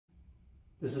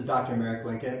This is Dr. Merrick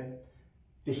Lincoln.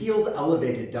 The heels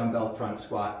elevated dumbbell front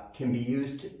squat can be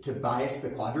used to bias the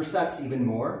quadriceps even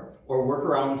more or work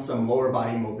around some lower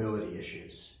body mobility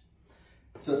issues.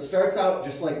 So it starts out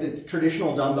just like the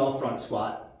traditional dumbbell front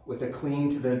squat with a clean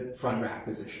to the front rack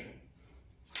position.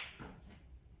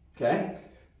 Okay,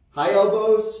 high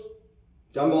elbows,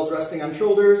 dumbbells resting on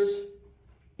shoulders,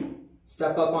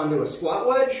 step up onto a squat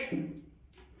wedge,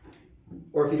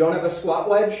 or if you don't have a squat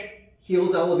wedge,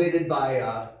 heels elevated by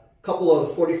a couple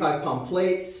of 45-pound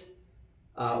plates,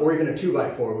 or even a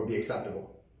 2x4 would be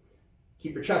acceptable.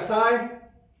 Keep your chest high,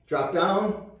 drop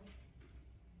down,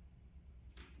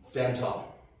 stand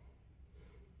tall.